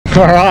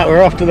Alright,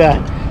 we're off to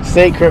the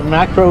secret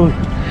mackerel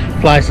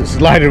place.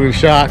 It's loaded with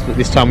sharks, but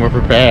this time we're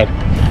prepared.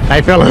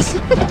 Hey fellas.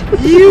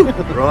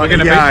 Right,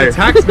 gonna make the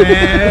tax,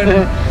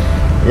 man.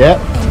 Yep.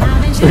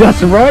 We got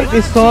some rope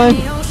this time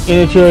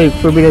in a tube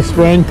for a bit of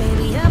spring.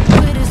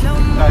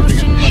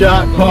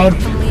 Shark pod.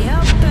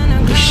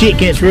 The shit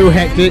gets real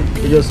hectic.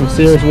 We got some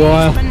serious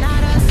wire.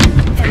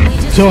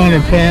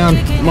 200 pound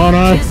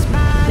mono.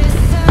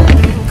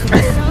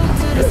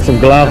 Some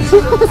gloves.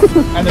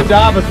 And the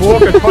Darvis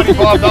Walker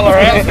 $25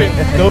 outfit.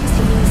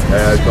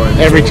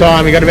 Every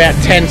time we got about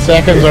 10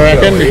 seconds I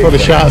reckon before the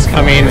sharks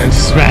come in and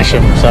smash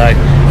them. So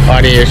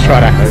idea is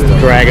try to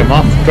drag them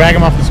off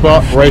the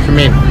spot, reef them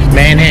in,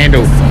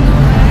 manhandle.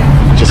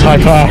 Just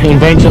hope our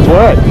inventions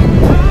work.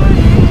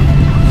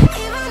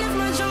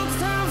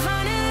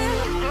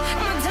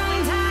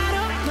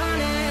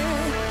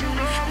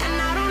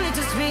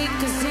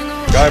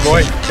 Go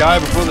boy, go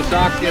before the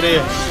sharks get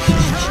here.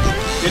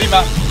 Get him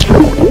up.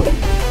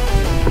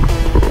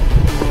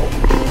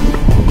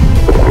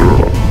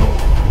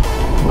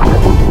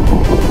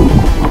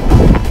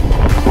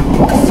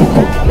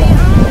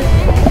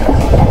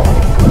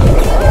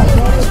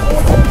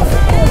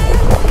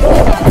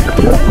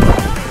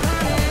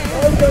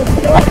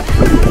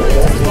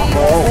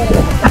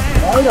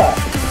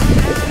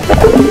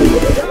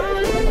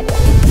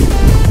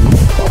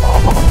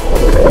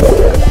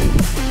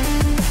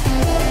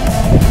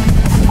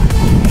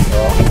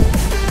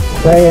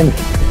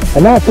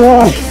 And that's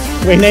why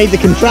we need the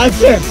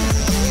contraption.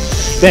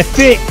 They're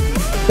thick,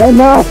 they're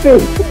nasty,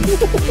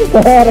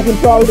 they're out of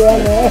control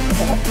down there.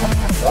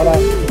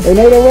 We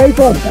need a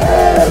weapon.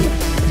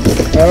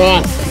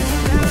 Alright.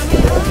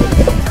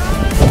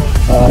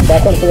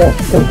 Back onto the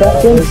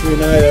contraption. Yes, we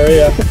know they're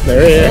here.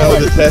 They're here. That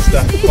was a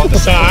tester. Got the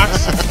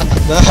sharks.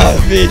 No,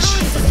 the fish.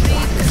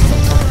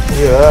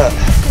 Look at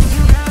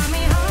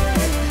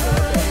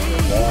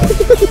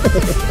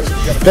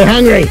that. They're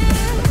hungry.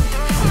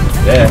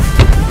 Yeah.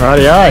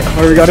 Rightio, what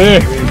have we got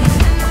here?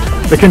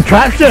 The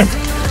contraption,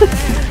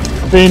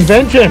 the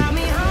invention,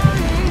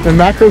 the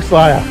mackerel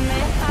slayer.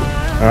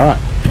 Alright,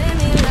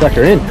 suck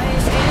her in.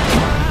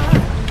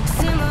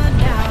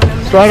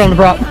 Straight on the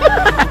prop.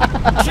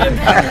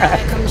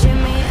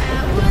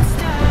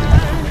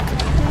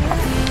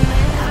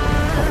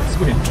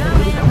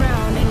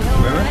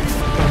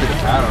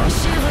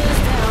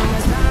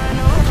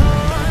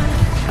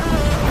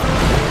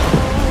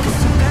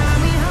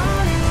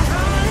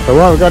 So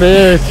what we've got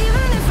here is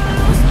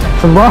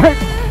some rope,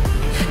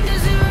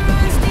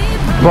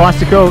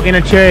 bicycle in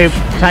a tube,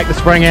 take the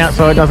spring out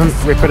so it doesn't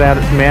rip it out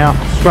its mouth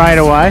straight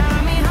away.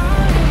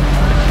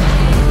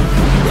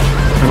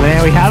 And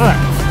there we have it.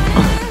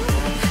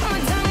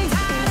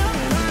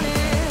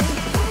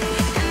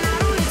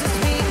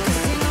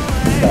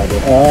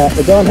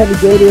 We're going heavy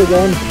duty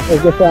again.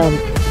 We've just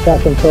got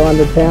some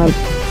 200 pound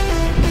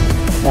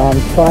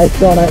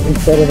placed on it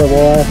instead of the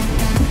wire.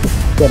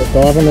 Get it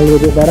diving a little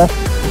bit better.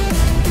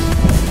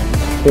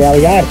 See how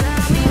we go.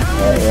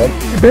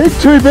 Big,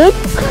 too big.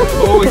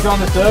 Always on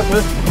the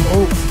surface.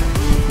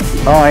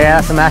 Oh yeah,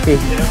 that's a Mackie.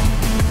 Yeah.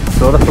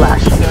 Saw the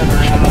flash.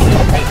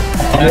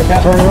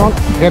 Turn on.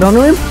 Get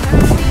onto him.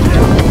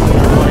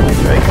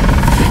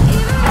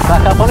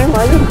 Back up on him,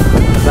 maybe?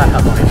 Back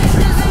up on him.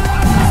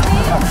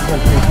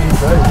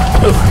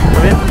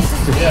 Come in.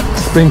 Yeah.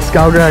 Spring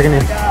skull dragging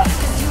in.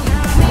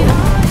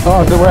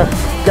 Oh, is it worth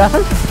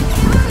gaffing?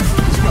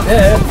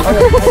 Yeah.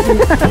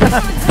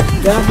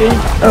 Gaffing.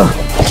 Oh.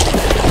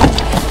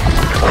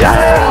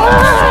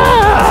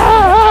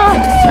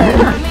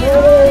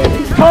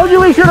 Told you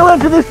we should have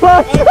went to this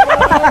place.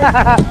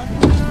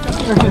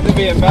 This will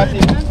be a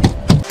massive.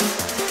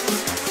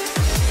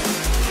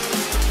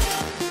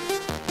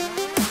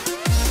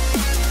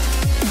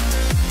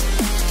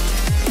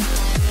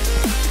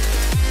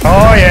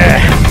 Oh yeah.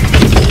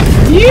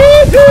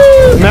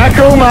 Yoo-hoo!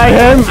 Mackerel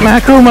Mayhem,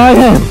 Mackerel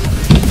Mayhem.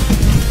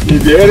 You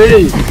did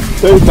it.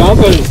 2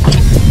 bumpers.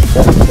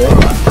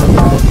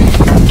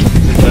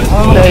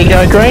 There you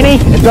go, Greenie.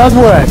 It does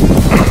work.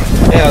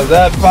 How's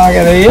that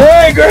fucking?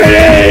 Yeah,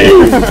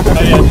 Greenie!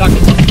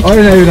 I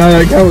didn't even know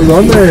that cat was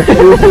on there. He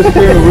was just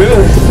swimming with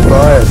us.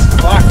 Nice.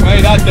 Fuck me,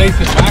 that's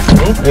decent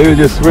mackerel. He was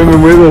just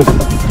swimming with us.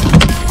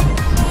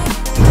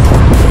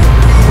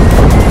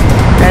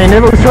 Any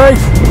nibble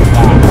streaks?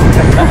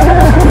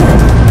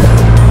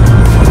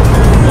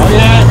 Not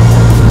yet.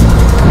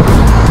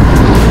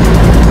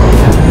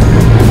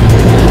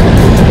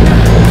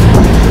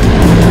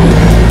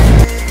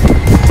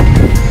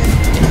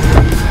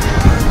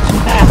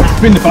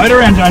 Spin the boat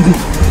around, Jonesy.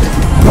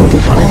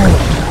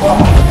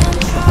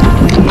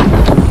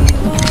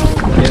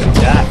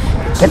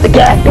 Get the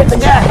gaff, get the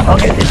gaff. I'll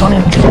get this one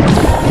in.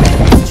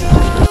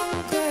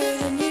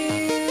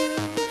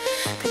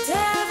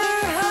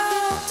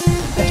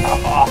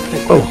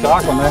 Oh,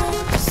 shark on there.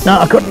 No,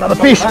 I've got another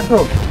fish.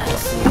 Mackerel.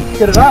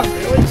 Get it up.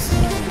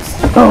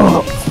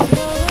 Oh.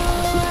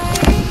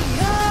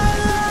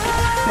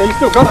 Yeah, you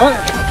still got it.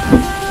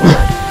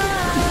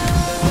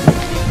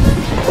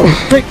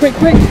 Quick, quick,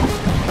 quick.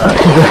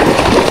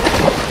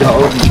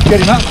 Oh, get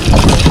him up.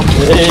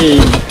 Hey.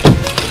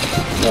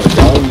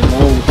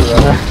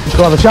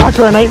 why the sharks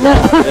weren't eating it.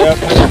 Yeah,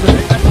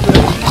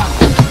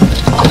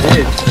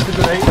 it's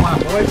a eating one,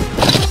 boys.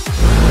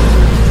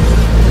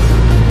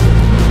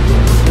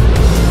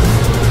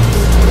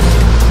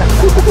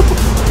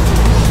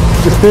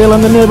 Just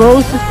stealing the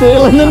nibbles, just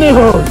stealing the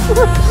nibbles.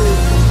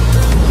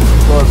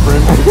 Sorry,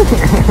 friend.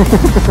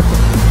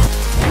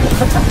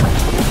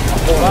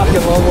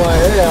 Fucking long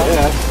way out.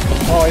 Yeah.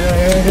 Oh,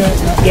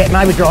 yeah. Yeah,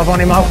 maybe drive on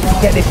him. I'll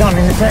get this on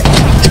in a sec.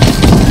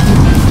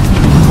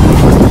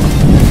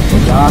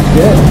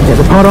 Get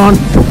the pod on.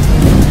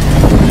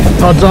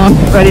 Pod's on,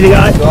 ready to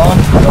go. It's on.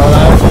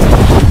 Righto.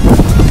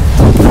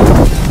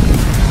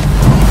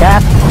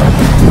 Cap.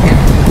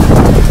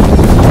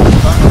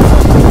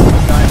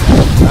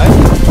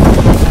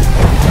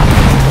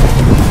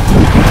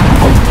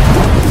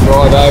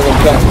 Right over and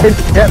chuck.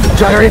 Yep,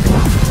 chuck her in.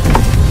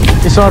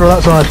 This side or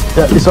that side?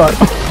 Yep, this side.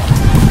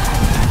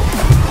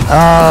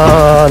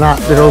 Oh, no,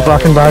 little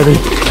fucking baby.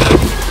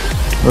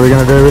 What are we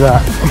going to do with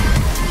that?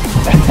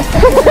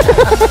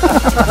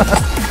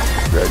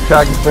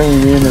 Chuck his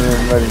thing in and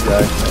then let him go.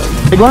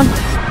 Big one?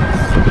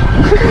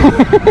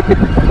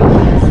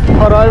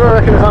 Pod over, I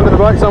reckon it's under the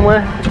boat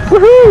somewhere.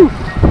 Woohoo!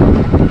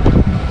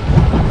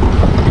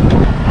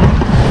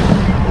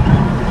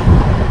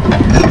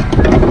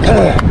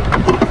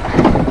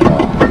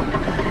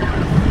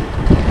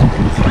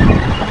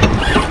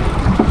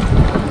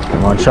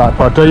 Come on, shark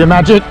pod, do your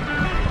magic.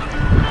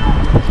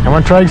 Come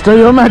on, Trags, do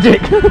your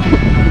magic.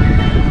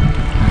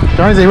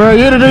 Jonesy, where are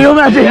you to do your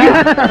magic?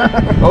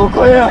 Yeah. All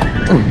clear.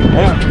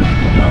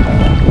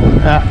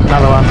 Yeah.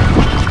 Another one.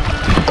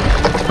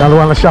 Another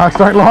one the sharks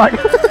don't like.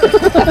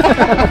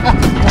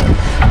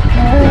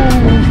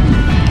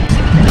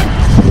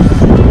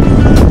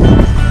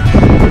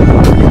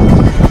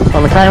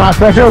 On the Kmart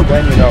special.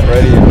 When you're not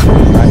ready,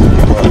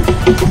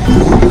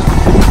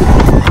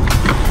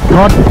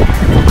 Rod.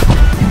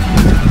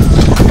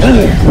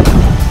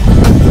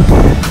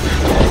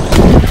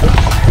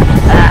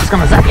 It's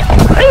gonna zap you.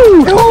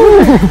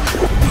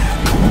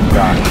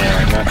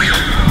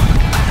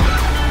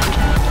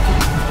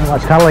 Not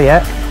much colour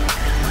yet.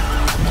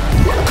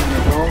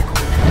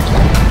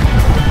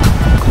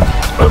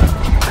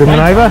 Good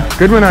manoeuvre.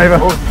 Good manoeuvre.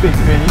 Oh, big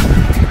finish.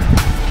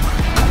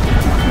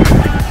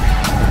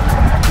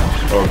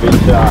 Oh, big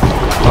shark.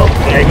 Oh,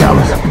 there he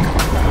comes.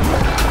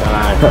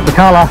 Got the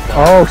colour.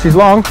 Oh, she's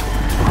long.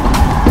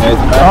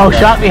 Oh,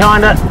 shark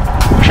behind it.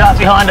 Shark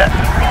behind it.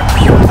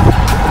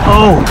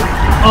 Oh,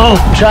 oh,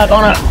 shark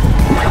on it.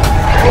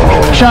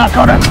 Shark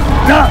on it.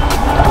 No.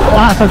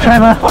 Last one,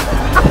 Trevor.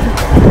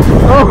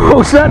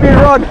 Oh, snap your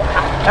rod.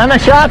 And the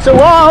sharks are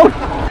wild.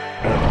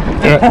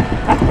 Yeah.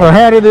 Well,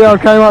 how did the old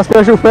Kmart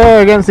special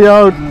fare against the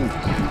old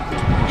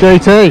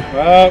GT?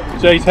 Well,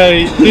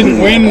 GT didn't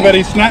win, but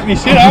he snapped me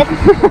shit up.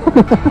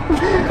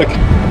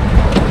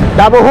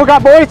 Double hook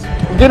up, boys.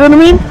 Get them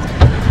in.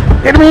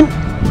 Get them in.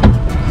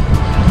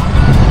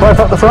 Both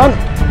up the front.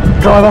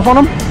 Drive off on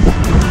them.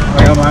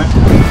 Hang on, mate.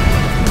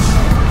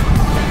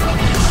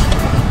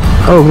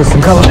 Oh, there's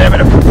some colour there, but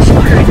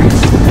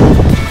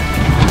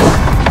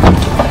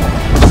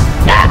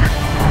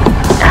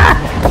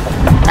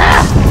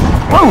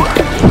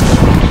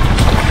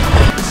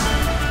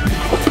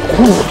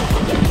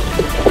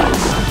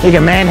you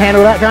can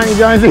manhandle that, can't you,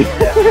 Jonesy?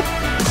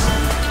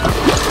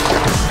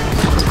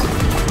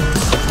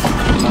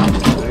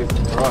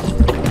 Right.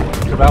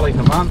 Cavalli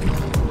for month.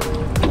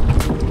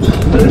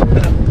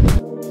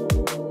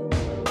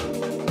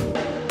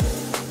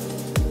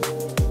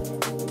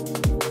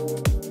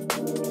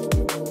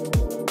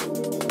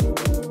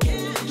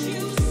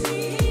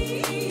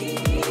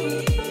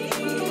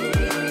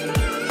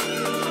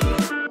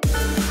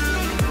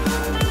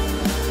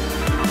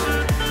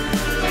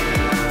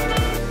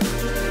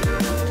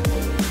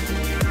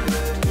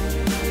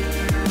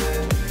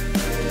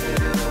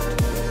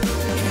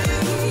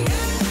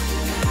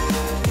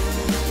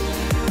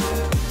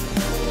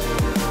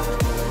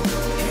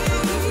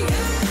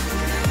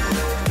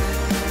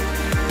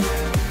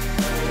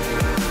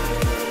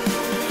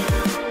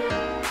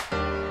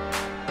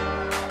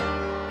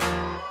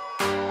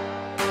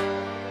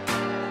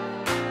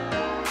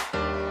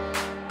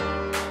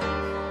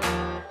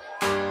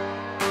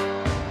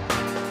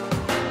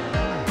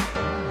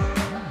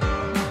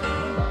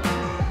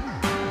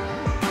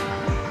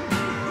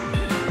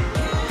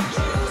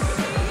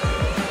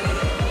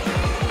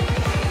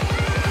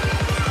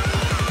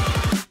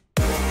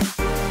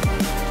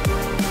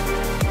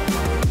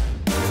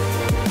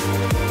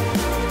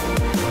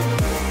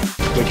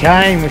 We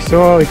came, we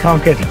saw, we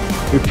conquered,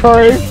 we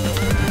proved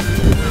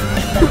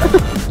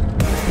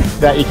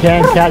that you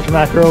can catch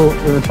mackerel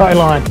with a tow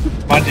line.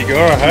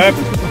 Manjigora herb.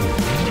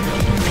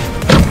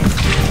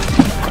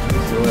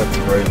 Still have to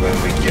prove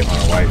whether we can get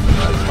one away from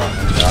those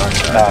fucking sharks.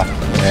 Nah.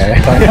 Yeah.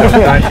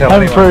 Don't tell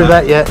Haven't proved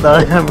that yet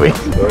though, have we?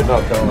 We're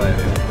not telling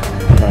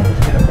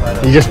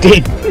anyone. You just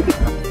did.